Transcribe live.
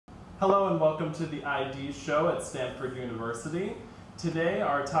Hello and welcome to the ID show at Stanford University. Today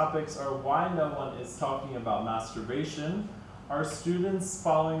our topics are why no one is talking about masturbation, are students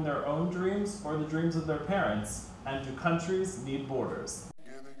following their own dreams or the dreams of their parents, and do countries need borders?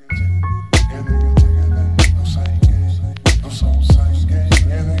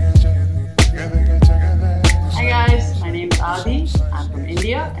 Hi guys, my name is Adi, I'm from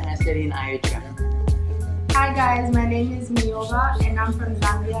India and I study in IHM. Hi guys, my name is Miova and I'm from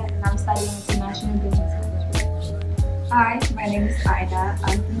Zambia and I'm studying International Business Management. Hi, my name is Aida.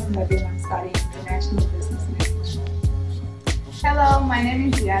 I'm from Namibia and I'm studying International Business Management. Hello, my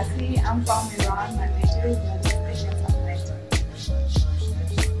name is Yassi. I'm from Iran. My major is logistics and supply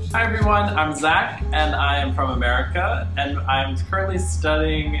chain. Hi everyone, I'm Zach and I am from America and I'm currently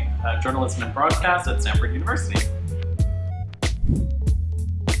studying journalism and broadcast at Stanford University.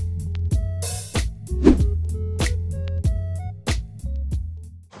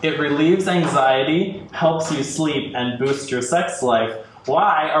 It relieves anxiety, helps you sleep, and boosts your sex life.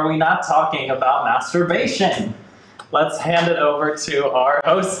 Why are we not talking about masturbation? Let's hand it over to our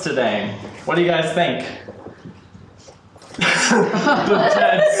host today. What do you guys think? The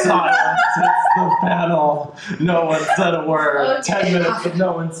dead silence hits the panel. No one said a word. Okay. 10 minutes of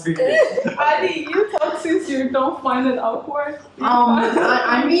no one speaking. Adi, you talk since you don't find it awkward.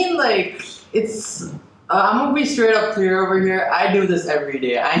 I mean, like, it's... I'm gonna be straight up clear over here. I do this every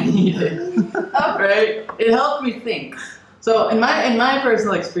day. I need it, right? It helps me think. So in my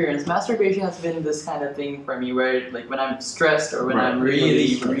personal experience, masturbation has been this kind of thing for me, where like when I'm stressed or when I'm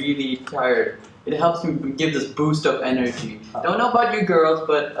really tired, it helps me give this boost of energy. Don't know about you girls,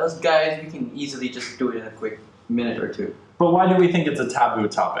 but us guys, we can easily just do it in a quick minute or two. But why do we think it's a taboo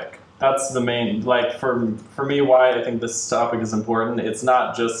topic? That's the main, like for me, why I think this topic is important. It's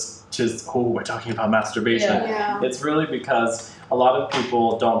not just oh, we're talking about masturbation. Yeah. It's really because a lot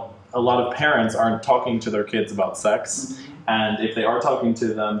of parents aren't talking to their kids about sex. Mm-hmm. And if they are talking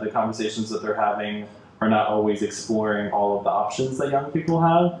to them, the conversations that they're having are not always exploring all of the options that young people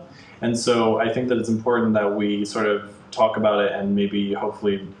have. And so I think that it's important that we sort of talk about it and maybe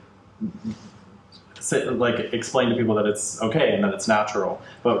hopefully explain to people that it's okay and that it's natural.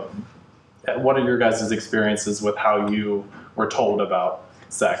 But what are your guys' experiences with how you were told about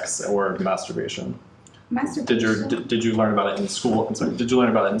sex or masturbation? Did you learn about it in school? I'm sorry, did you learn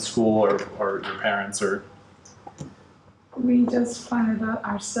about it in school or your parents or? We just find it out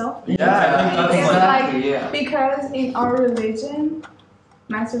ourselves. Yeah, exactly. Yeah. Because in our religion,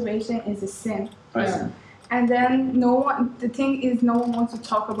 masturbation is a sin. Yeah. And then the thing is no one wants to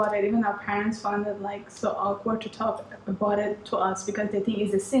talk about it. Even our parents found it like so awkward to talk about it to us because they think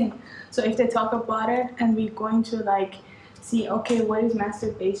it's a sin. So if they talk about it and we're going to like see, okay, what is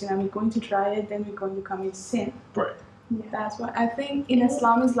masturbation? And we're going to try it, then we're going to commit sin. Right. Yeah. That's why I think in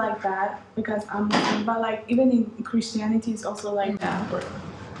Islam is like that because I'm Muslim, but like even in Christianity is also like that. Right.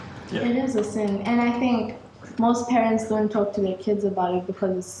 Yeah. It is a sin, and I think most parents don't talk to their kids about it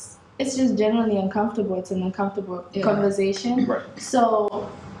because it's just generally uncomfortable. It's an uncomfortable conversation. Right. So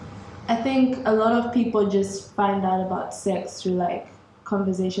I think a lot of people just find out about sex through like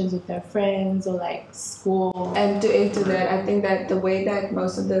conversations with their friends or like school. And to add to that, I think that the way that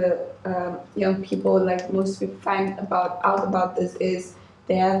most of the young people, like most people find out about this is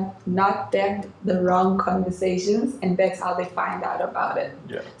they have the wrong conversations, and that's how they find out about it.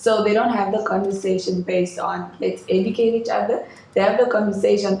 Yeah. So they don't have the conversation based on let's educate each other. They have the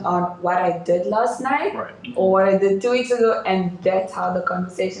conversation on what I did last night or what I did 2 weeks ago, and that's how the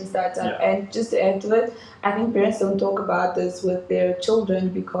conversation starts up. Yeah. And just to add to it, I think parents don't talk about this with their children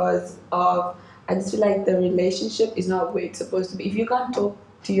because of, I just feel like the relationship is not where it's supposed to be. If you can't talk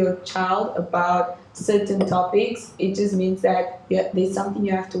to your child about certain topics, it just means that there's something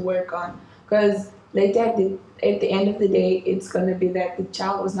you have to work on. Because later at the end of the day, it's going to be that the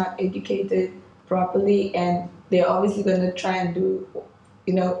child was not educated properly, and they're obviously going to try and do,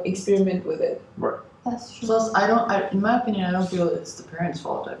 experiment with it. Right. That's true. So in my opinion, I don't feel it's the parents'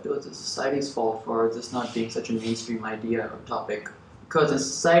 fault. I feel it's the society's fault for this not being such a mainstream idea or topic. Because in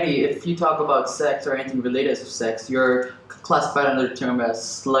society, if you talk about sex or anything related to sex, you're classified under the term as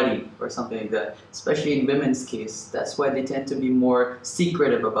slutty or something like that. Especially in women's case, that's why they tend to be more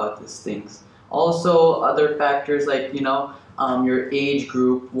secretive about these things. Also, other factors like your age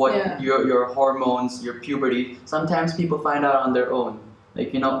group, your hormones, your puberty. Sometimes people find out on their own.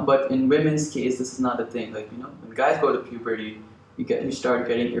 But in women's case, this is not a thing. When guys go to puberty, you start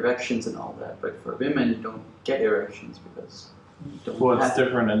getting erections and all that. But for women, you don't get erections because Well, it's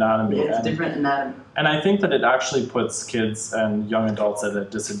different anatomy. Yeah, it's different anatomy. And I think that it actually puts kids and young adults at a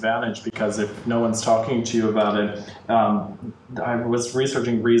disadvantage because if no one's talking to you about it, I was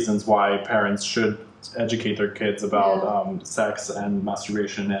researching reasons why parents should educate their kids about sex and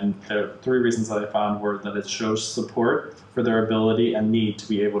masturbation, and the 3 reasons that I found were that it shows support for their ability and need to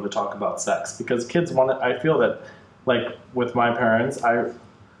be able to talk about sex. Because kids want to, I feel that, like with my parents,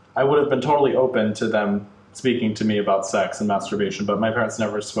 I would have been totally open to them speaking to me about sex and masturbation, but my parents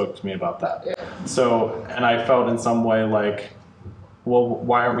never spoke to me about that. Yeah. So, and I felt in some way like, well,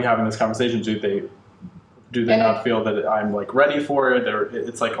 why aren't we having this conversation? Do they not feel that I'm like ready for it? Or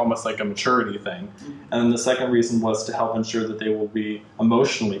it's like almost like a maturity thing. And then the second reason was to help ensure that they will be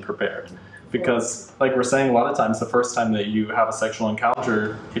emotionally prepared. Because like we're saying, a lot of times the first time that you have a sexual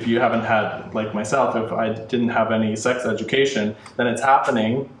encounter, if you haven't had, like myself, if I didn't have any sex education, then it's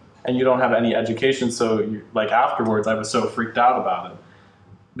happening and you don't have any education. So like afterwards, I was so freaked out about it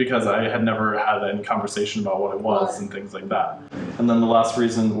because I had never had any conversation about what it was and things like that. And then the last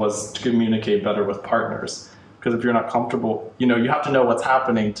reason was to communicate better with partners. Because if you're not comfortable, you have to know what's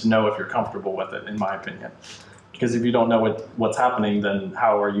happening to know if you're comfortable with it, in my opinion. Because if you don't know what's happening, then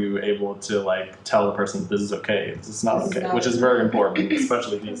how are you able to like tell the person this is okay, this is not okay, which is very important,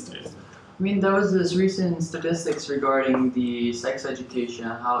 especially these days. I mean, there was this recent statistics regarding the sex education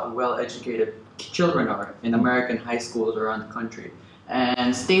and how well educated children are in American high schools around the country.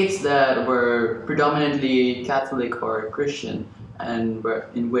 And states that were predominantly Catholic or Christian and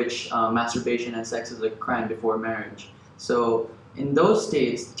in which masturbation and sex is a crime before marriage. So in those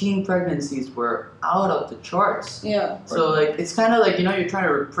states, teen pregnancies were out of the charts. Yeah. So like it's kind of like you're trying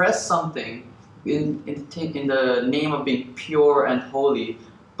to repress something in the name of being pure and holy,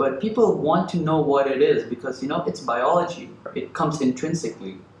 but people want to know what it is because it's biology. It comes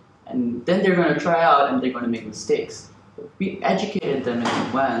intrinsically, and then they're going to try out and they're going to make mistakes. If we educated them in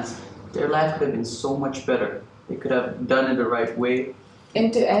advance, their life could have been so much better. They could have done it the right way.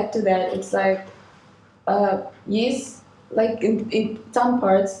 And to add to that, it's like, yes, like in some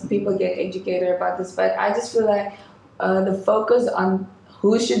parts, people get educated about this, but I just feel like the focus on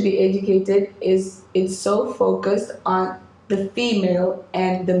who should be educated it's so focused on the female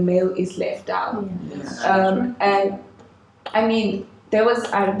and the male is left out. And I mean, there was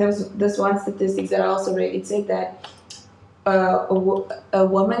this one statistics that I also read. It said that a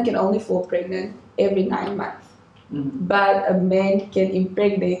woman can only fall pregnant every 9 months. But a man can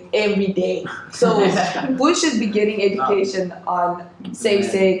impregnate every day. So we should be getting education on safe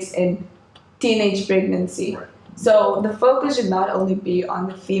sex and teenage pregnancy. So the focus should not only be on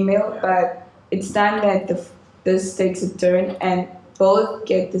the female, but it's time that this takes a turn and both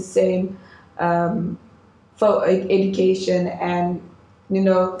get the same education and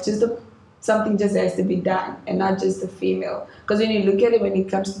something just has to be done and not just the female. Because when you look at it, when it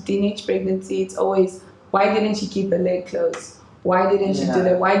comes to teenage pregnancy, it's always, why didn't she keep her leg closed? Why didn't she do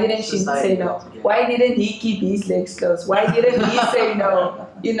that? Why didn't she say no? Why didn't he keep his legs closed? Why didn't he say no?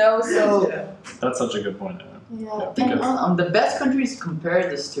 So that's such a good point. Yeah. And the best countries to compare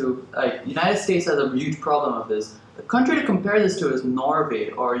this to, like United States has a huge problem of this. The country to compare this to is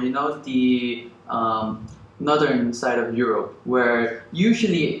Norway, or the northern side of Europe, where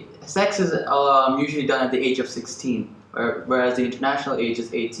usually sex is usually done at the age of 16, whereas the international age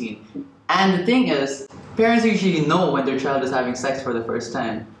is 18. And the thing is, parents usually know when their child is having sex for the first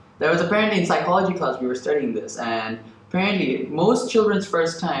time. There was apparently in psychology class we were studying this, and apparently most children's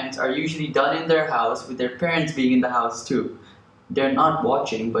first times are usually done in their house with their parents being in the house too. They're not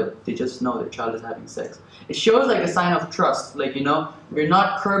watching, but they just know their child is having sex. It shows like a sign of trust, like we're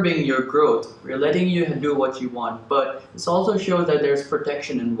not curbing your growth, we're letting you do what you want, but this also shows that there's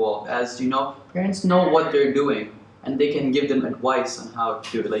protection involved, as parents know what they're doing. And they can give them advice on how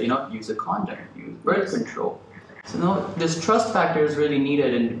to, use a condom, use birth control. So, this trust factor is really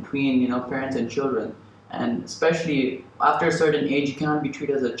needed in between, parents and children. And especially after a certain age, you cannot be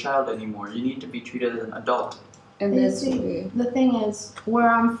treated as a child anymore. You need to be treated as an adult. And the thing is, where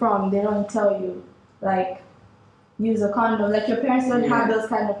I'm from, they don't tell you, use a condom. Like, your parents don't have those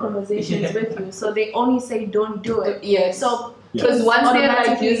kind of conversations with you. So, they only say, don't do it. Yes. So, because once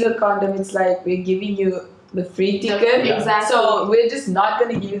they use a condom, it's like, we're giving you the free ticket. Exactly. So we're just not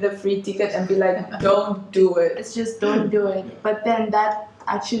going to give you the free ticket and be like, don't do it. It's just don't do it. But then that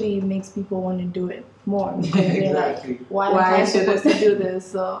actually makes people want to do it more. Because they're like, why am I supposed to do this?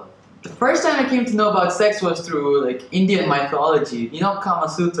 So the first time I came to know about sex was through Indian mythology. Kama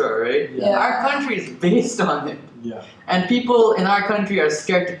Sutra, right? Yeah. Our country is based on it. Yeah. And people in our country are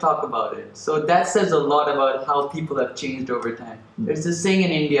scared to talk about it. So that says a lot about how people have changed over time. There's this saying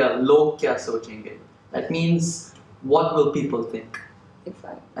in India, log kya sochenge. That means what will people think?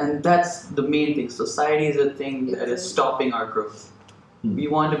 And that's the main thing. Society is a thing that is stopping our growth. We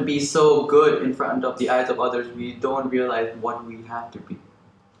want to be so good in front of the eyes of others, we don't realize what we have to be.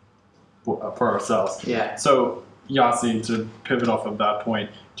 For ourselves. Yeah. So, Yasi, to pivot off of that point,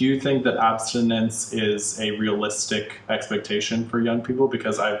 do you think that abstinence is a realistic expectation for young people?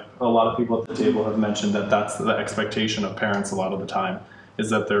 Because a lot of people at the table have mentioned that that's the expectation of parents a lot of the time, is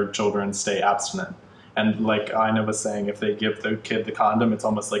that their children stay abstinent. And like Aina was saying, if they give the kid the condom, it's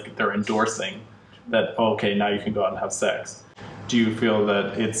almost like they're endorsing that, oh, okay, now you can go out and have sex. Do you feel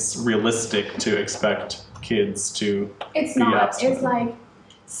that it's realistic to expect kids to It's be not. abstinent? It's like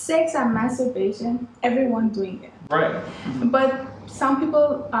sex and masturbation, everyone doing it. Right. But some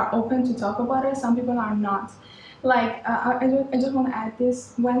people are open to talk about it, some people are not. Like, I just want to add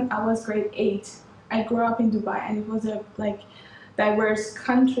this. When I was grade 8, I grew up in Dubai, and it was a diverse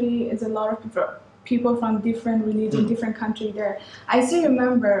country. It's a lot of people from different religion, different country there. I still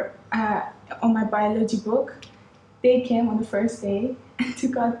remember on my biology book, they came on the first day and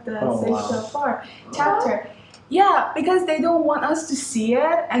took out the sexual part chapter. Yeah, because they don't want us to see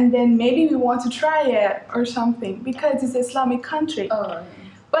it, and then maybe we want to try it or something, because it's an Islamic country.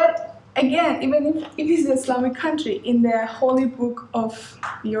 But again, even if it's an Islamic country, in the holy book of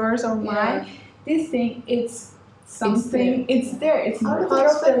yours or mine, this thing, it's something, it's there, it's part of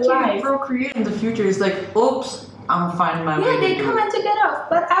the life. To procreate in the future is like, oops, I'm finding my way to do they come and took it off,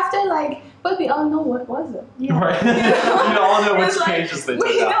 but after but we all know what was it. Right. We all know which pages they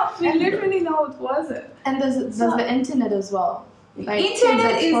took out. We literally know what was it. And there's the internet as well. Like,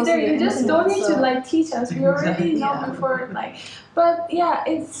 internet is there. You just don't need so. to teach us. We already know before But yeah,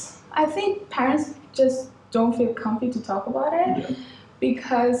 I think parents just don't feel comfy to talk about it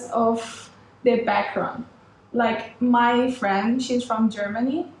because of their background. Like my friend, she's from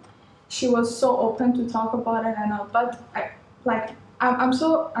Germany. She was so open to talk about it and all, but I'm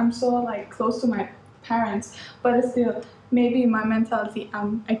so close to my parents, but still maybe in my mentality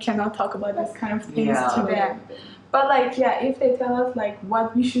I cannot talk about this kind of things to them. But if they tell us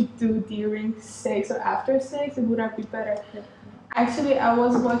what we should do during sex or after sex, it would have been better. Actually, I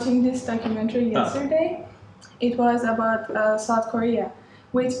was watching this documentary yesterday. It was about South Korea,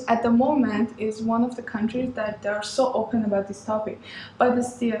 which at the moment is one of the countries that they are so open about this topic, but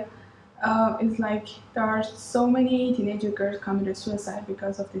still. It's there are so many teenage girls committed suicide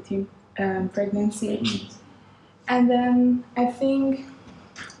because of the teen pregnancy. And then I think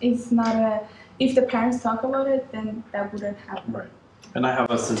it's not if the parents talk about it, then that wouldn't happen. Right. And I have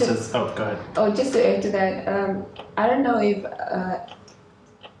a statistic. Oh, go ahead. Oh, just to add to that, I don't know if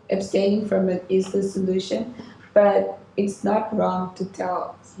abstaining from it is the solution, but it's not wrong to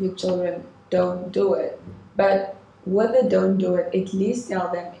tell your children don't do it. But whether don't do it, at least tell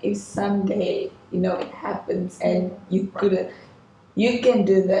them if someday, it happens and you couldn't, you can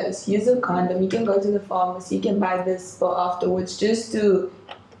do this, use a condom, you can go to the pharmacy, you can buy this for afterwards just to,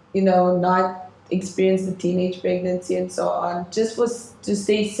 not experience the teenage pregnancy and so on, just to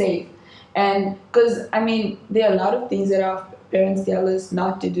stay safe. And because, there are a lot of things that our parents tell us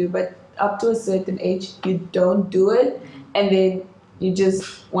not to do, but up to a certain age, you don't do it, and then you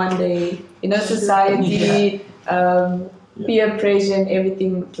just one day, society, peer pressure and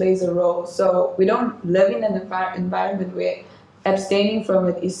everything plays a role. So we don't live in an environment where abstaining from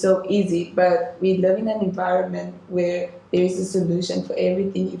it is so easy, but we live in an environment where there is a solution for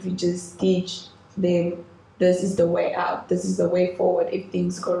everything if you just teach them this is the way out, this is the way forward if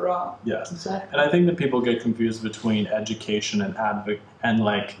things go wrong. Yes. Exactly. And I think that people get confused between education and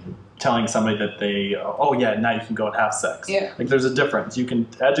telling somebody that they, now you can go and have sex. Yeah. There's a difference. You can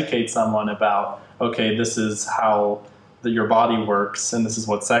educate someone about, okay, this is how your body works and this is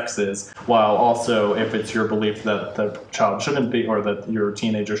what sex is, while also if it's your belief that the child shouldn't be, or that your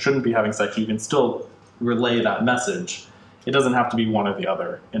teenager shouldn't be having sex, you can still relay that message. It doesn't have to be one or the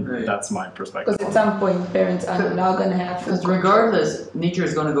other, and that's my perspective. Because at some point, parents are not going to have... Because regardless, nature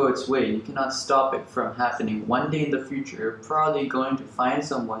is going to go its way. You cannot stop it from happening. One day in the future, you're probably going to find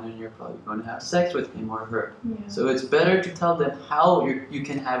someone and you're probably going to have sex with him or her. Yeah. So it's better to tell them how you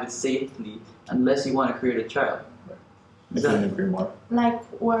can have it safely, unless you want to create a child. I couldn't agree more.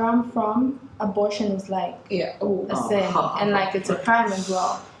 Where I'm from, abortion is a sin, and it's a crime as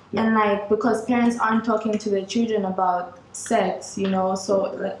well. Yeah. And because parents aren't talking to their children about sex,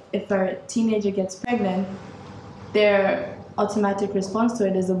 so if a teenager gets pregnant, their automatic response to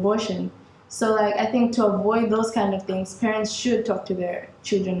it is abortion. So I think to avoid those kind of things, parents should talk to their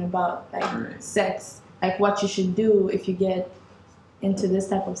children about sex, what you should do if you get into this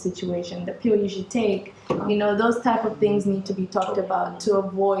type of situation, the pill you should take, those type of things need to be talked about to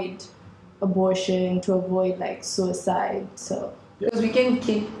avoid abortion, to avoid like suicide. So because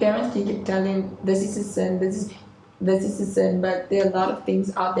parents can keep telling this is a sin, this is a sin, but there are a lot of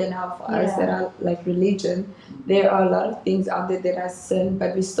things out there now for us that are like religion. There are a lot of things out there that are sin,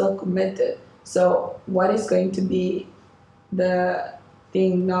 but we still commit it. So what is going to be the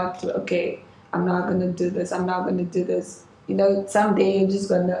thing not to, okay, I'm not gonna do this, I'm not gonna do this. You know, someday you're just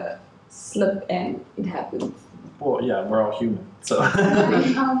gonna slip and it happens. Well, yeah, we're all human, so.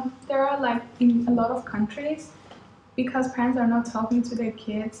 There are like in a lot of countries, because parents are not talking to their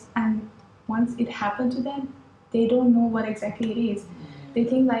kids, and once it happened to them, they don't know what exactly it is. They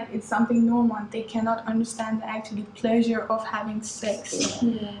think like it's something normal. They cannot understand the actually pleasure of having sex.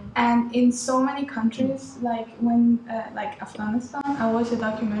 And in so many countries, like when like Afghanistan, I watched a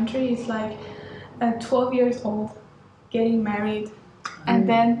documentary. It's like 12 years old getting married, and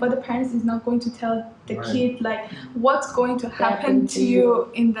then but the parents is not going to tell the kid like what's going to happen to you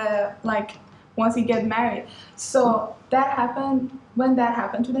in the like once you get married. So that happened. When that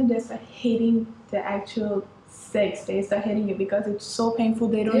happened to them, they start hating the actual sex. They start hating it because it's so painful.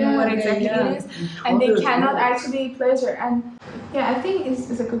 They don't know what exactly it is, and they cannot actually pleasure. And yeah, I think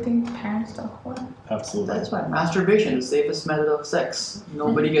it's a good thing parents talk about it. Absolutely. That's why masturbation is the safest method of sex.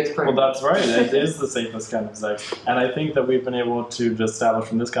 Nobody gets pregnant. Well, that's right. It is the safest kind of sex. And I think that we've been able to just establish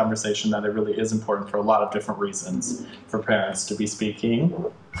from this conversation that it really is important for a lot of different reasons for parents to be speaking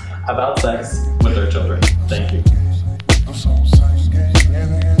about sex with their children. Thank you.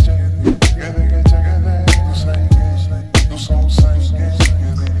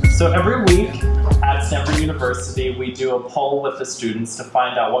 So every week at Stanford University, we do a poll with the students to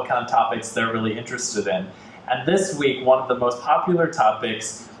find out what kind of topics they're really interested in. And this week, one of the most popular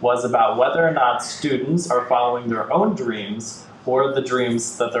topics was about whether or not students are following their own dreams or the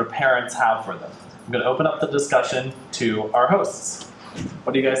dreams that their parents have for them. I'm going to open up the discussion to our hosts.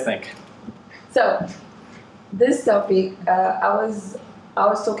 What do you guys think? So, this topic, I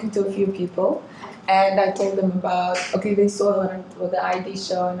was talking to a few people, and I told them about, okay, they saw the ID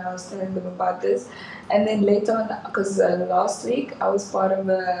show, and I was telling them about this. And then later on, because last week I was part of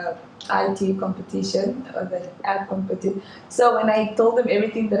a IT competition, or the app competition. So when I told them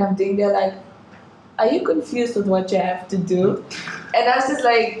everything that I'm doing, they're like, are you confused with what you have to do? And I was just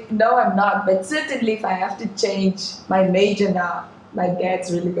like, no, I'm not. But certainly if I have to change my major now, my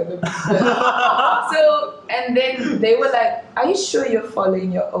dad's really gonna be good. So, and then they were like, are you sure you're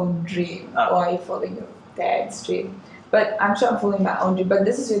following your own dream? Or are you following your dad's dream? But I'm sure I'm following my own dream. But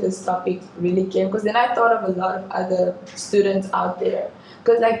this is where this topic really came, because then I thought of a lot of other students out there.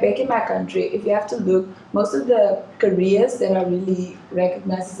 Because like back in my country, if you have to look, most of the careers that are really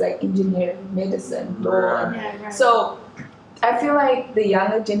recognized is like engineering, medicine, law. yeah, right. So I feel like the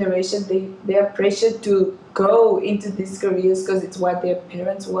younger generation, they are pressured to go into these careers because it's what their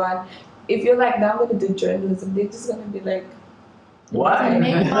parents want. If you're like, now I'm going to do journalism, they're just going to be like, why?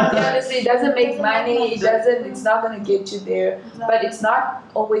 Honestly, it doesn't make money. It's not going to get you there. But it's not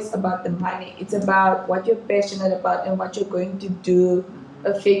always about the money. It's about what you're passionate about and what you're going to do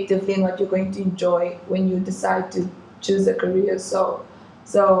effectively and what you're going to enjoy when you decide to choose a career. So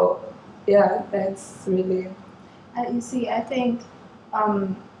yeah, that's really. You see, I think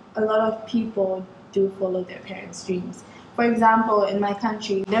a lot of people do follow their parents' dreams. For example, in my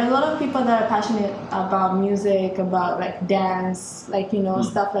country, there are a lot of people that are passionate about music, about like dance, like, you know,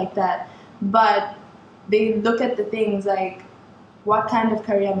 stuff like that. But they look at the things like, what kind of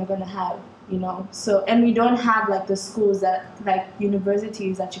career am I going to have, you know? So, and we don't have like the schools that, like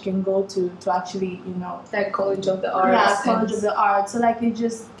universities that you can go to actually, you know. Like College of the Arts. Yeah, College of the Arts. So like they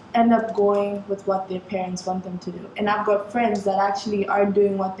just end up going with what their parents want them to do. And I've got friends that actually are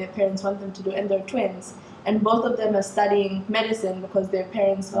doing what their parents want them to do, and they're twins. And both of them are studying medicine because their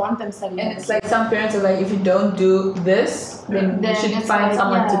parents want them studying medicine. And it's like some parents are like, if you don't do this, then you should find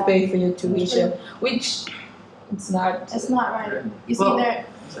someone to pay for your tuition. Which, it's not right. You see,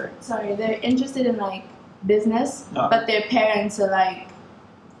 they're interested in like business, but their parents are like,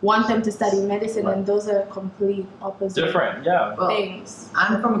 want them to study medicine, and those are complete opposite different things.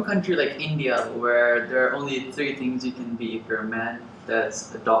 I'm from a country like India where there are only 3 things you can be if you're a man.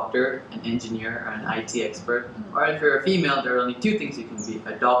 That's a doctor, an engineer, or an IT expert. Or if you're a female, there are only 2 things you can be,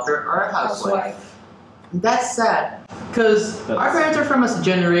 a doctor or a housewife. That's sad, because our parents are from a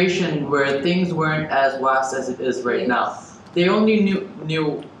generation where things weren't as vast as it is right now. They only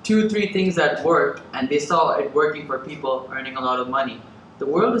knew 2-3 things that worked, and they saw it working for people earning a lot of money. The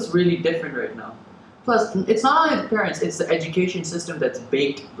world is really different right now. Plus, it's not only the parents, it's the education system that's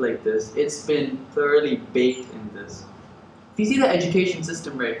baked like this. It's been thoroughly baked in this. If you see the education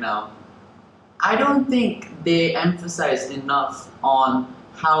system right now, I don't think they emphasize enough on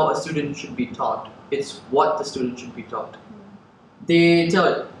how a student should be taught. It's what the student should be taught. They tell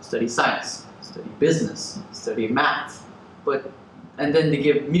you, study science, study business, study math, and then they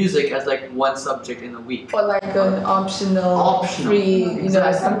give music as like one subject in a week. Or like an optional. Free,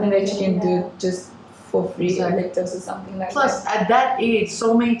 something that you can do just for free electives or something like Plus, that. at that age,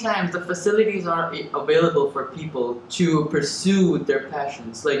 so many times the facilities aren't available for people to pursue their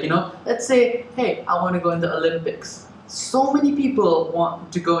passions. Like, let's say, hey, I want to go in the Olympics. So many people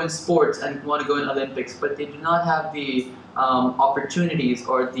want to go in sports and want to go in Olympics, but they do not have the opportunities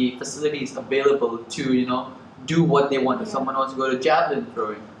or the facilities available to, do what they want. If someone wants to go to javelin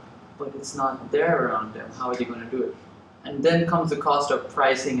throwing, but it's not there around them, how are they going to do it? And then comes the cost of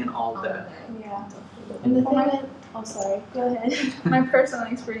pricing and all that. Yeah. And the thing is, oh sorry, go ahead. My personal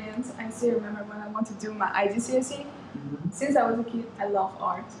experience, I still remember when I want to do my IGCSE. Since I was a kid, I love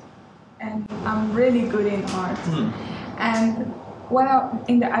art. And I'm really good in art. And when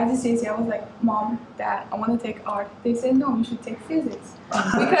in the IGCSE, I was like, Mom, Dad, I want to take art. They said, no, you should take physics.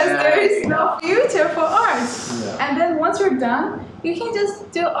 Because there is no future for art. And then once you're done, you can just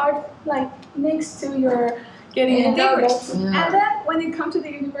do art like next to your getting a degree. And then when you come to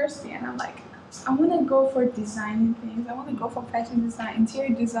the university, and I'm like, I want to go for designing things. I want to go for fashion design,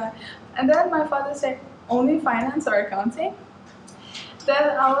 interior design. And then my father said, only finance or accounting?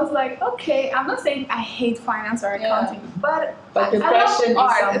 Then I was like, okay, I'm not saying I hate finance or accounting, but your I passion love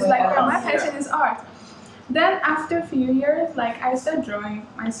art. is It's like somewhere my else. passion is art. Then after a few years, like I started drawing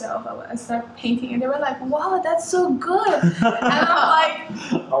myself. I started painting, and they were like, "Wow, that's so good!" And I'm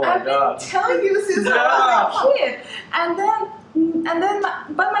like, Oh my "I've God. been telling you since I was a kid."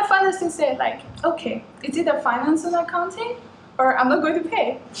 But my father still said like, "Okay, it's either finance or accounting, or I'm not going to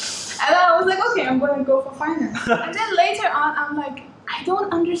pay." And I was like, "Okay, I'm going to go for finance." And then later on, I'm like, I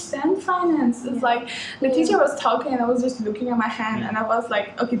don't understand finance. It's like the teacher was talking and I was just looking at my hand and I was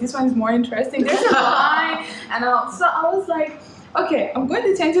like, okay, this one is more interesting. There's a line. So I was like, okay, I'm going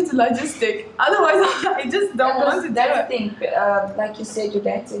to change it to logistic. Otherwise, I just don't want to do That's it. the thing. Like you said, your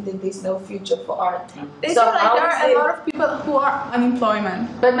dad said that there's no future for art. They So say like how there is are it- a lot of people who are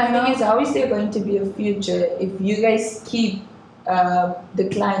unemployment. But my thing is, how is there going to be a future if you guys keep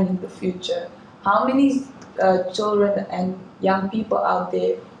declining the future? How many children and young people out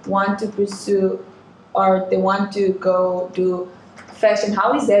there want to pursue art? They want to go do fashion.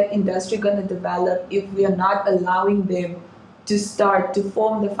 How is that industry going to develop if we are not allowing them to start to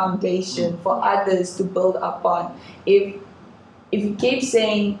form the foundation for others to build upon? If you keep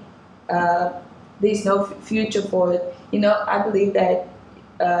saying there's no future for it, I believe that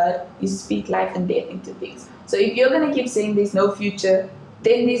you speak life and death into things. So if you're going to keep saying there's no future,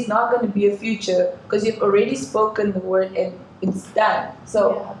 then there's not going to be a future because you've already spoken the word and it's done.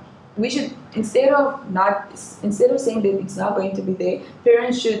 So we should, instead of saying that it's not going to be there,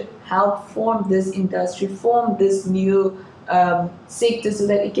 parents should help form this industry, form this new sector so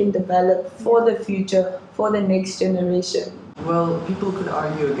that it can develop for the future, for the next generation. Well, people could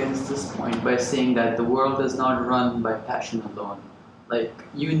argue against this point by saying that the world is not run by passion alone. Like,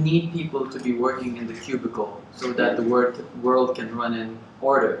 you need people to be working in the cubicle so that the world can run in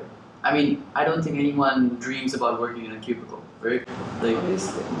order. I mean, I don't think anyone dreams about working in a cubicle, right? Like,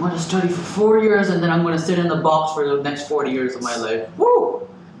 I'm going to study for 4 years and then I'm going to sit in the box for the next 40 years of my life. Woo!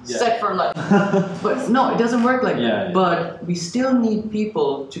 Set for life. But no, it doesn't work like that. But we still need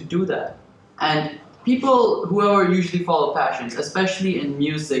people to do that. And people who usually follow passions, especially in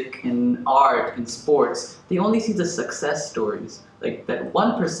music, in art, in sports, they only see the success stories. Like that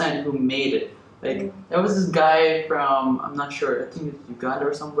 1% who made it. Like there was this guy from, I'm not sure, I think it's Uganda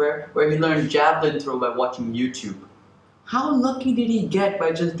or somewhere, where he learned javelin throw by watching YouTube. How lucky did he get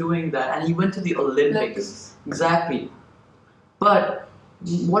by just doing that? And he went to the Olympics. Exactly. But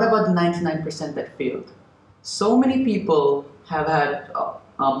what about the 99% that failed? So many people have had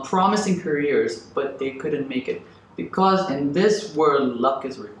promising careers, but they couldn't make it. Because in this world, luck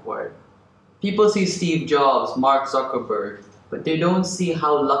is required. People see Steve Jobs, Mark Zuckerberg, but they don't see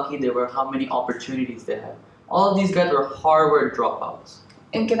how lucky they were, how many opportunities they had. All of these guys were Harvard dropouts.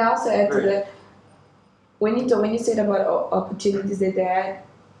 And can I also add to that, when you said about opportunities that they had,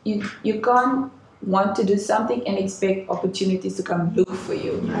 you can't want to do something and expect opportunities to come look for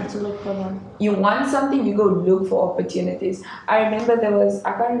you. You have to look for them. You want something, you go look for opportunities. I remember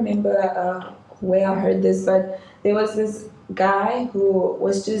I can't remember where I heard this, but there was this guy who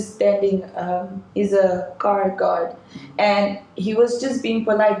was just standing, he's a car guard, and he was just being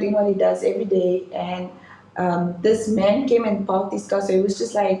polite, doing what he does every day, and this man came and parked his car, so he was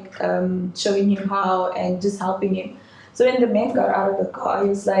just like showing him how and just helping him. So when the man got out of the car, he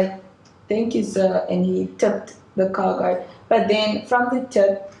was like, "Thank you, sir," and he tipped the car guard. But then from the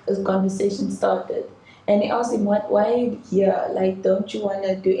tip, a conversation started. And he asked him, why are you here? Like, don't you want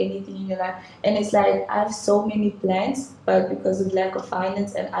to do anything in your life? And it's like, I have so many plans, but because of lack of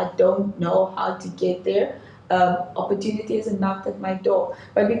finance and I don't know how to get there, opportunity hasn't knocked at my door.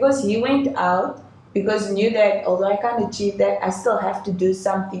 But because he went out, because he knew that although I can't achieve that, I still have to do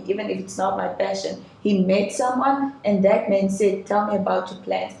something, even if it's not my passion. He met someone, and that man said, tell me about your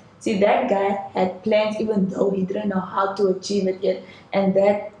plans. See, that guy had plans even though he didn't know how to achieve it yet. And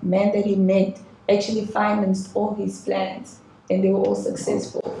that man that he met actually financed all his plans, and they were all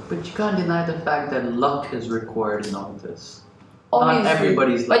successful. But you can't deny the fact that luck is required in all this. Obviously, not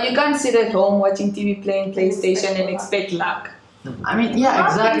everybody's luck. But you can't sit at home watching TV, playing PlayStation, and expect luck. I mean, yeah,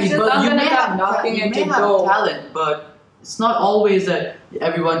 exactly. But you may have talent, but it's not always that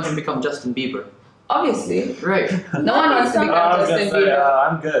everyone can become Justin Bieber. Obviously. Right. No one wants to become Justin Bieber.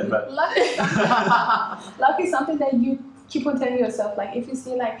 I'm good, but luck is something that you keep on telling yourself. Like, if you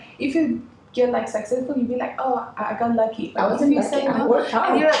see, like, if you get like successful, you be like, oh, I got lucky. I wasn't lucky. I worked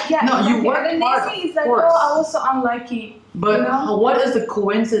hard. You're like, yeah, no, exactly. you worked hard. And the next thing is like, oh, I was so unlucky. But you know? what is the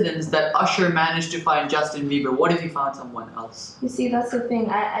coincidence that Usher managed to find Justin Bieber? What if he found someone else? You see, that's the thing.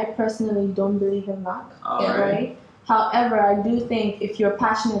 I personally don't believe in luck, right? However, I do think if you're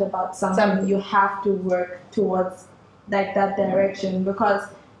passionate about something, you have to work towards like that direction, because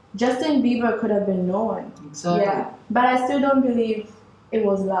Justin Bieber could have been no one. Exactly. Yeah, but I still don't believe it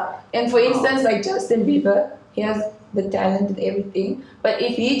was luck. And for instance, like Justin Bieber, he has the talent and everything, but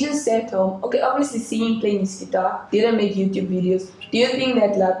if he just sat home, okay, obviously seeing him playing his guitar, didn't make YouTube videos, do you think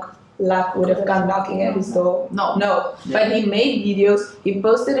that luck would have come knocking at his door? No. Yeah. But he made videos, he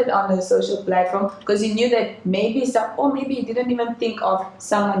posted it on a social platform because he knew that maybe maybe he didn't even think of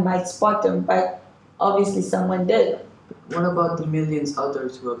someone might spot him, but obviously someone did. What about the millions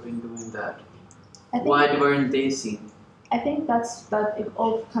others who have been doing that? Why weren't they seen? I think that it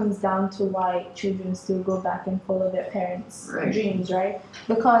all comes down to why children still go back and follow their parents' dreams, right?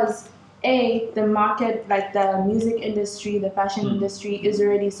 Because the market, like the music industry, the fashion industry is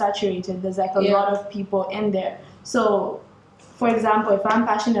already saturated. There's like a lot of people in there. So, for example, if I'm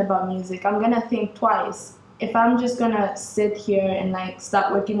passionate about music, I'm gonna think twice. If I'm just gonna sit here and like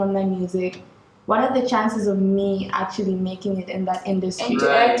start working on my music, what are the chances of me actually making it in that industry? And to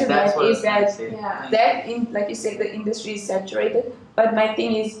add to that is that like you said, the industry is saturated. But my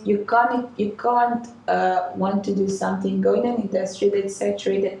thing is, you can't want to do something, go in an industry that's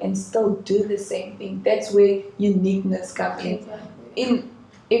saturated and still do the same thing. That's where uniqueness comes in.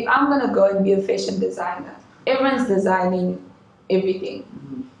 If I'm gonna go and be a fashion designer, everyone's designing everything,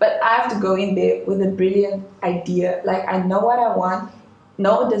 but I have to go in there with a brilliant idea. Like, I know what I want.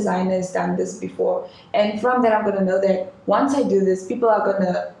 No designer has done this before, and from that I'm gonna know that once I do this, I'm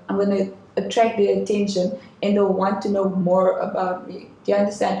gonna attract their attention and they'll want to know more about me. Do you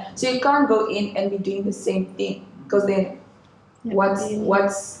understand? So you can't go in and be doing the same thing, because then what's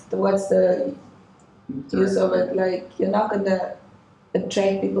the use of it? Like, you're not gonna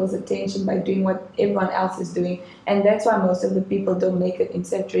attract people's attention by doing what everyone else is doing, and that's why most of the people don't make it in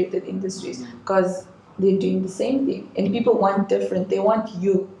saturated industries, because they're doing the same thing, and people want different. They want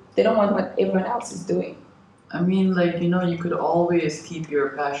you. They don't want what everyone else is doing. I mean, like, you could always keep your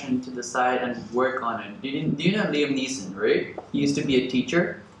passion to the side and work on it. Do you know Liam Neeson, right? He used to be a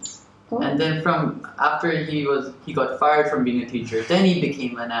teacher, and then after he got fired from being a teacher, then he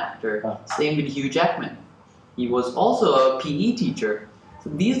became an actor. Same with Hugh Jackman. He was also a PE teacher. So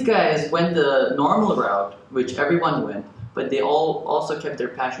these guys went the normal route, which everyone went, but they all also kept their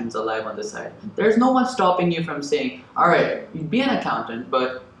passions alive on the side. There's no one stopping you from saying, all right, you be an accountant,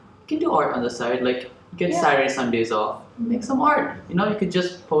 but you can do art on the side. Like, you get Saturday, Sundays off, make some art. You could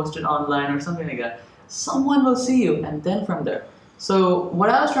just post it online or something like that. Someone will see you, and then from there. So what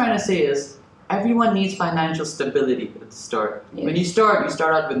I was trying to say is, everyone needs financial stability at the start. Yes. When you start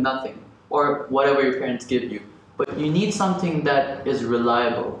out with nothing, or whatever your parents give you. But you need something that is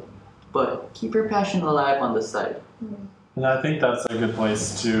reliable. But keep your passion alive on the side. And I think that's a good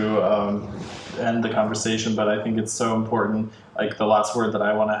place to end the conversation, but I think it's so important. Like, the last word that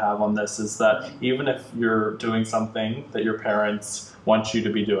I want to have on this is that even if you're doing something that your parents want you to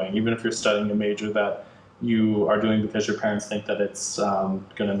be doing, even if you're studying a major that you are doing because your parents think that it's going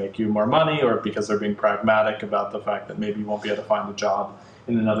to make you more money, or because they're being pragmatic about the fact that maybe you won't be able to find a job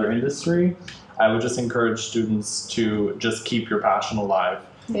in another industry, I would just encourage students to just keep your passion alive.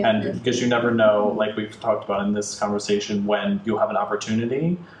 Yeah. And because you never know, like we've talked about in this conversation, when you'll have an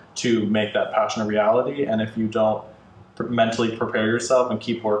opportunity to make that passion a reality. And if you don't mentally prepare yourself and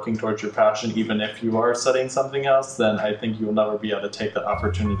keep working towards your passion, even if you are studying something else, then I think you will never be able to take that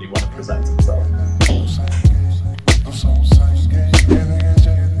opportunity when it presents itself.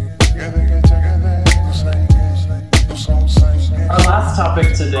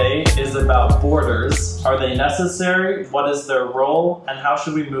 borders? Are they necessary? What is their role? And how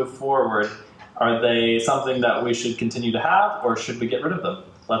should we move forward? Are they something that we should continue to have, or should we get rid of them?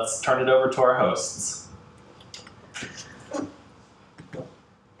 Let's turn it over to our hosts.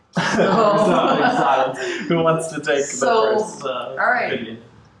 Who wants to take the first opinion?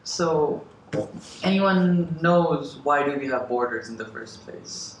 So, anyone knows why do we have borders in the first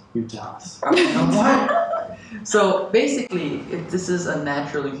place? You tell us. So basically, this is a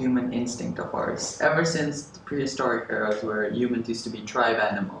natural human instinct of ours. Ever since the prehistoric eras where humans used to be tribe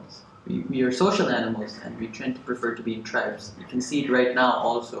animals. We are social animals and we tend to prefer to be in tribes. You can see it right now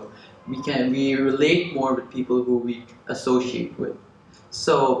also. We relate more with people who we associate with.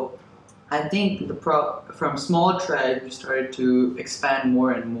 So I think from small tribes we started to expand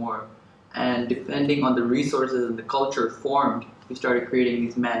more and more. And depending on the resources and the culture formed, we started creating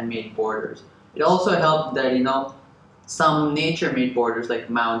these man-made borders. It also helped that, some nature-made borders like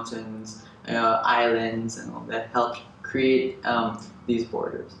mountains, islands, and all that helped create these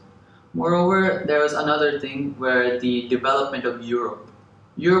borders. Moreover, there was another thing where the development of Europe.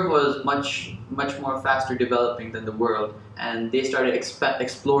 Europe was much more faster developing than the world, and they started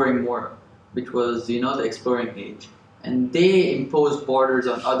exploring more, which was, the exploring age. And they imposed borders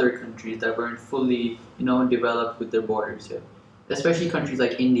on other countries that weren't fully, developed with their borders yet. Especially countries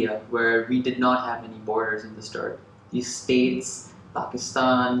like India, where we did not have any borders in the start. These states,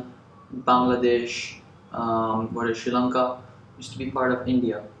 Pakistan, Bangladesh, Sri Lanka, used to be part of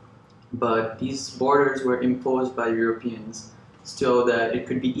India. But these borders were imposed by Europeans so that it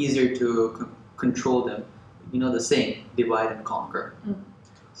could be easier to control them. The saying, divide and conquer.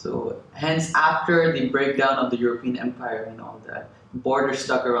 So hence, after the breakdown of the European Empire and all that, borders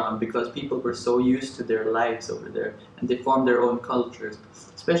stuck around because people were so used to their lives over there, and they formed their own cultures.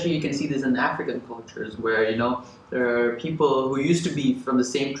 Especially, you can see this in African cultures, where there are people who used to be from the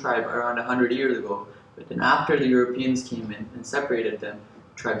same tribe around 100 years ago, but then after the Europeans came in and separated them,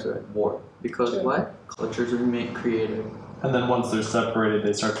 tribes are at war because what? Cultures were created. And then once they're separated,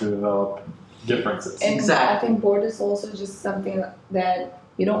 they start to develop differences. Exactly. I think borders also just something that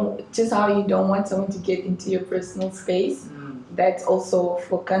just how you don't want someone to get into your personal space. That's also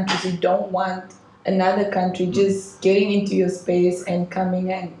for countries. You don't want another country just getting into your space and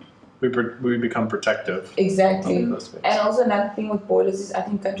coming in. We become protective. Exactly. And also another thing with borders is I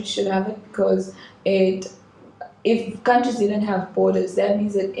think countries should have it because if countries didn't have borders, that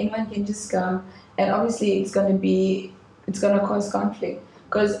means that anyone can just come, and obviously it's gonna cause conflict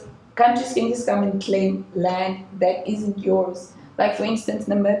because countries can just come and claim land that isn't yours. Like for instance,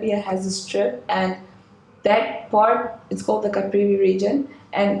 Namibia has a strip, and that part, it's called the Caprivi region,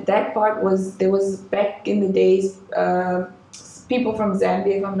 and that part there was back in the days, people from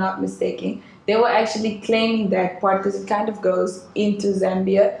Zambia, if I'm not mistaken, they were actually claiming that part because it kind of goes into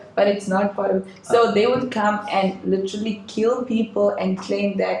Zambia, but it's not part of it. So they would come and literally kill people and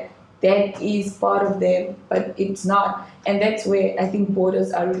claim that is part of them, but it's not. And that's where I think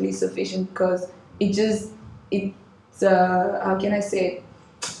borders are really sufficient because how can I say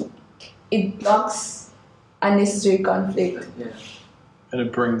it? It blocks unnecessary conflict. Yeah. And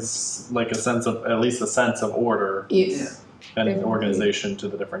it brings at least a sense of order. Yes. And definitely. Organization to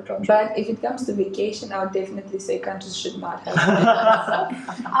the different countries. But if it comes to vacation, I would definitely say countries should not have.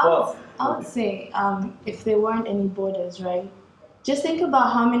 I would say if there weren't any borders, right? Just think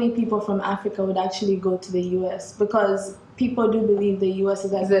about how many people from Africa would actually go to the U.S. because people do believe the U.S.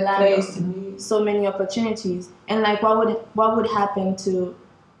 is like the land of so many opportunities. And what would happen to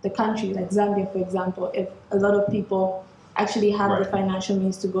the country, like Zambia, for example, if a lot of people actually have the financial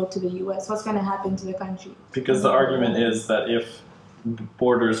means to go to the U.S.? What's going to happen to the country? Because the argument is that if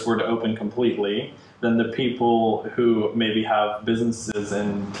borders were to open completely, then the people who maybe have businesses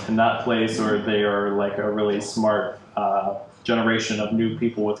in that place, or they are like a really smart generation of new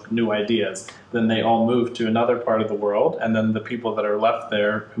people with new ideas, then they all move to another part of the world, and then the people that are left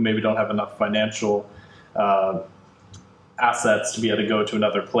there who maybe don't have enough financial assets to be able to go to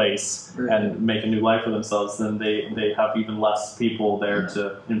another place and make a new life for themselves, then they have even less people there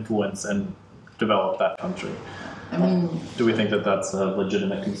to influence and develop that country. I mean, do we think that that's a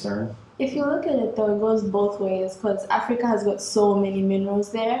legitimate concern? If you look at it though, it goes both ways because Africa has got so many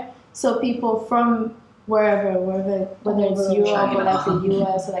minerals there. So people from whether it's Europe China, or like the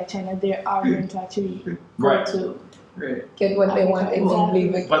US or like China, they are going to actually go to get what they want and then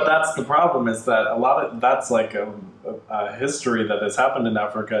leave it. But that's the problem, is that that's like a history that has happened in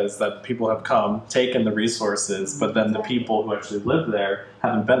Africa, is that people have come, taken the resources, but then the people who actually live there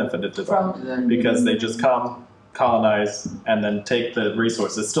haven't benefited from them because they just come, colonize, and then take the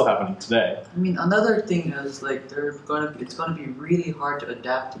resources. It's still happening today. I mean, another thing is like it's gonna be really hard to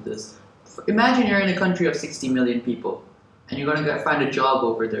adapt to this. Imagine you're in a country of 60 million people, and you're gonna find a job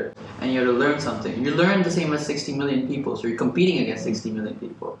over there, and you have to learn something. You learn the same as 60 million people, so you're competing against 60 million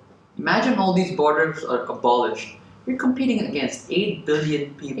people. Imagine all these borders are abolished. You're competing against 8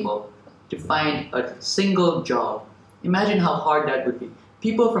 billion people to find a single job. Imagine how hard that would be.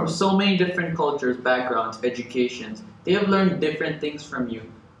 People from so many different cultures, backgrounds, educations, they have learned different things from you.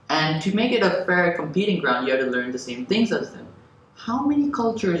 And to make it a fair competing ground, you have to learn the same things as them. How many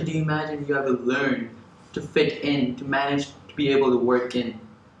cultures do you imagine you have to learn to fit in, to manage to be able to work in?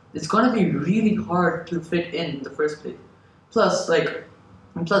 It's gonna be really hard to fit in the first place. Plus,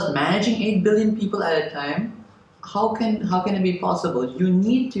 managing 8 billion people at a time, how can it be possible? You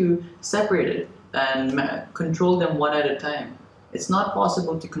need to separate it and control them one at a time. It's not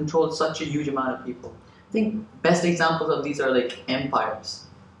possible to control such a huge amount of people. I think best examples of these are like empires.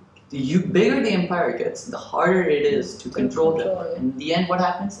 The bigger the empire gets, the harder it is to control them. And in the end, what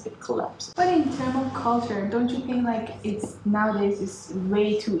happens? It collapses. But in terms of culture, don't you think like it's nowadays it's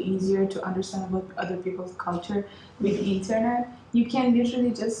way too easier to understand about other people's culture with the internet? You can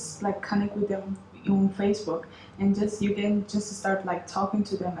literally just like connect with them on Facebook, and you can just start like talking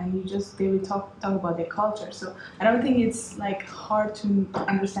to them, and they will talk about their culture. So I don't think it's like hard to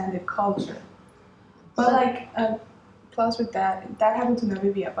understand their culture. But plus with that happened to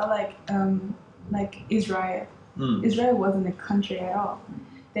Namibia. But like Israel, Israel wasn't a country at all.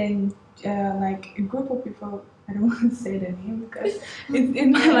 Then like a group of people. I don't want to say the name because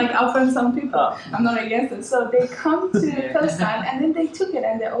it's like offend some people. I'm not against it. So they come to Palestine, and then they took it,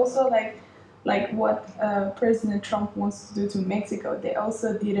 and they also like what President Trump wants to do to Mexico, they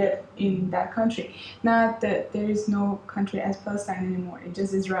also did it in that country. Not that there is no country as Palestine anymore, it's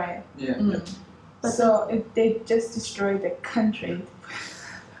just Israel. Yeah. But so they just destroyed the country.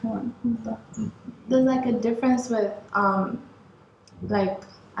 There's like a difference with like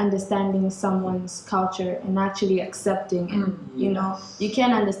understanding someone's culture and actually accepting it. You know, you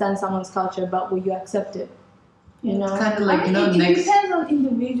can understand someone's culture, but will you accept it? You know, it's kind of like it depends on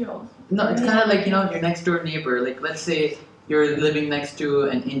individuals. No, it's kind of like your next door neighbor. Like let's say you're living next to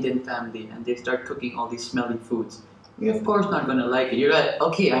an Indian family and they start cooking all these smelly foods. You're of course not gonna like it. You're like,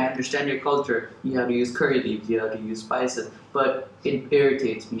 okay, I understand your culture. You have to use curry leaves, you have to use spices, but it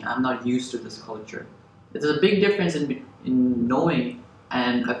irritates me. I'm not used to this culture. There's a big difference in knowing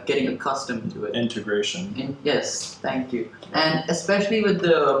and getting accustomed to it. Integration. Yes, thank you. And especially with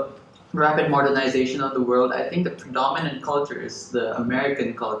the rapid modernization of the world, I think the predominant culture is the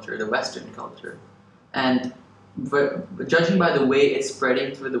American culture, the Western culture. And but judging by the way it's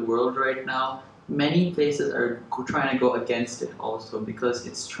spreading through the world right now, many places are trying to go against it also because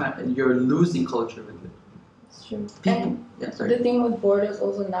you're losing culture with it. It's true. Sorry. The thing with borders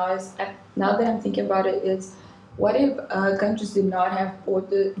also now is, now that I'm thinking about it, is what if countries did not have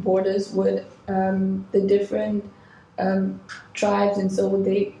borders with the different tribes, and so would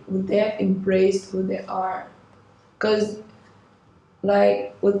they have embraced who they are? Because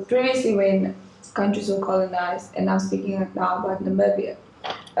like with previously when countries were colonized, and I'm speaking now about Namibia,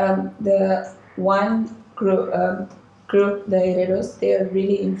 the one group, the Hereros, they are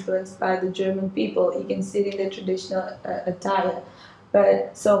really influenced by the German people. You can see it in their traditional attire.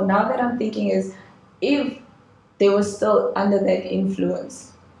 But so now that I'm thinking is, if they were still under that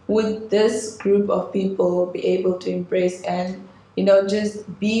influence, would this group of people be able to embrace and,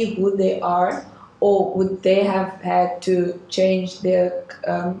 just be who they are? Or would they have had to change their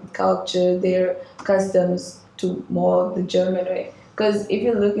culture, their customs to more the German way? Because if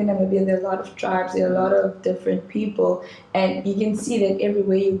you look in Namibia, there are a lot of tribes, there are a lot of different people, and you can see that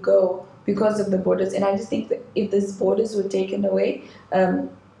everywhere you go because of the borders. And I just think that if these borders were taken away,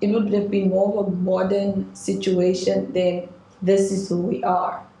 it would have been more of a modern situation than this is who we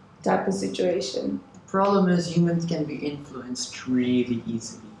are type of situation. The problem is humans can be influenced really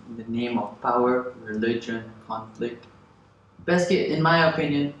easily in the name of power, religion, conflict. Best case, in my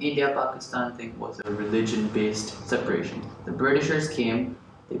opinion, India-Pakistan thing was a religion-based separation. The Britishers came,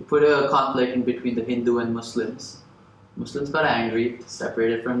 they put a conflict in between the Hindu and Muslims. Muslims got angry,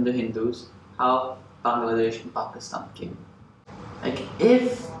 separated from the Hindus. How Bangladesh and Pakistan came. Like,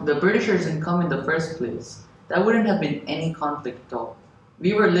 if the Britishers didn't come in the first place, that wouldn't have been any conflict at all.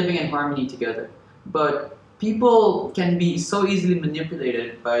 We were living in harmony together. But people can be so easily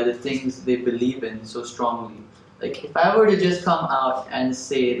manipulated by the things they believe in so strongly. Like, if I were to just come out and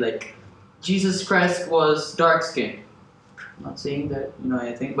say, like, Jesus Christ was dark-skinned, I'm not saying that,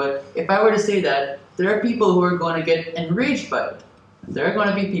 anything, but if I were to say that, there are people who are going to get enraged by it. There are going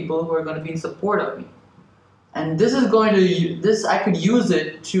to be people who are going to be in support of me. And I could use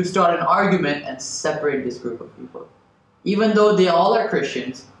it to start an argument and separate this group of people. Even though they all are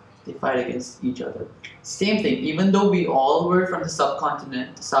Christians, They fight against each other. Same thing. Even though we all were from the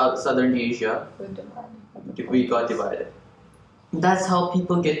subcontinent, Southern Asia, we got divided. That's how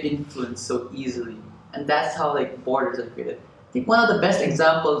people get influenced so easily, and that's how like borders are created. I think one of the best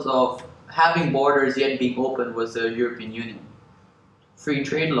examples of having borders yet being open was the European Union. Free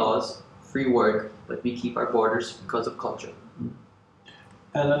trade laws, free work, but we keep our borders because of culture.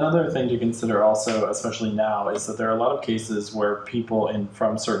 And another thing to consider also, especially now, is that there are a lot of cases where people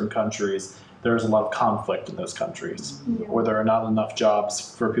from certain countries, there's a lot of conflict in those countries, or there are not enough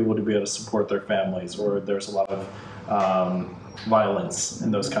jobs for people to be able to support their families, or there's a lot of violence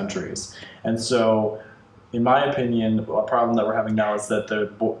in those countries. And so, in my opinion, a problem that we're having now is that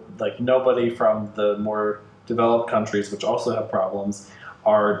nobody from the more developed countries, which also have problems,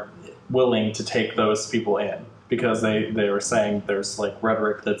 are willing to take those people in. Because they were saying there's like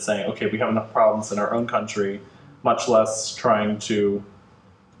rhetoric that's saying, okay, we have enough problems in our own country, much less trying to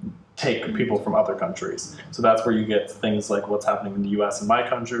take people from other countries. So that's where you get things like what's happening in the U.S. and my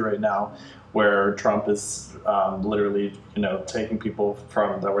country right now, where Trump is literally, taking people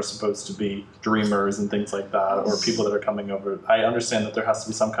that were supposed to be dreamers and things like that, or people that are coming over. I understand that there has to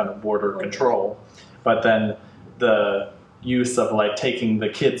be some kind of border control, but then the use of like taking the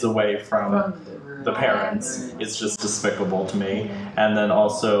kids away from the parents is just despicable to me. And then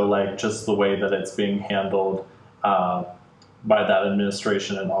also like just the way that it's being handled by that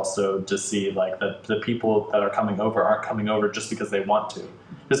administration, and also to see like that the people that are coming over aren't coming over just because they want to,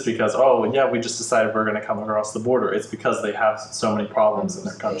 just because, oh yeah, we just decided we're going to come across the border. It's because they have so many problems in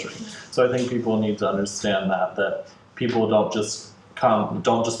their country. So I think people need to understand that people don't just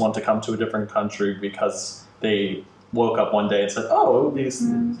want to come to a different country because they woke up one day and said, oh, it would be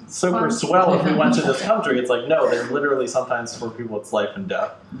super swell if we went to this country. It's like, no, they're literally sometimes for people it's life and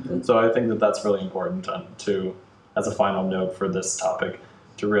death. So I think that that's really important to, as a final note for this topic,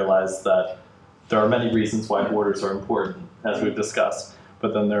 to realize that there are many reasons why borders are important, as we've discussed,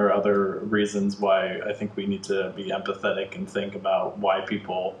 but then there are other reasons why I think we need to be empathetic and think about why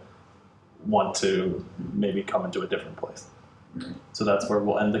people want to maybe come into a different place. So that's where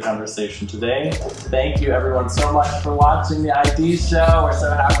we'll end the conversation today. Thank you everyone so much for watching the ID show. We're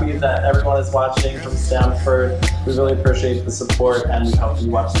so happy that everyone is watching from Stanford. We really appreciate the support, and we hope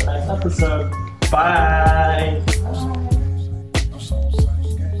you watch the next episode. Bye!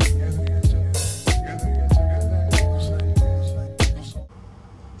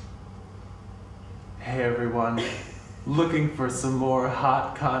 Hey everyone, looking for some more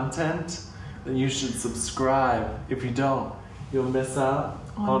hot content? Then you should subscribe. If you don't, you'll miss out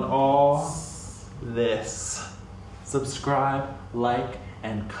on all this. Subscribe, like,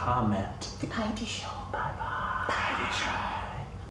 and comment. The ID show. Bye-bye. The ID show.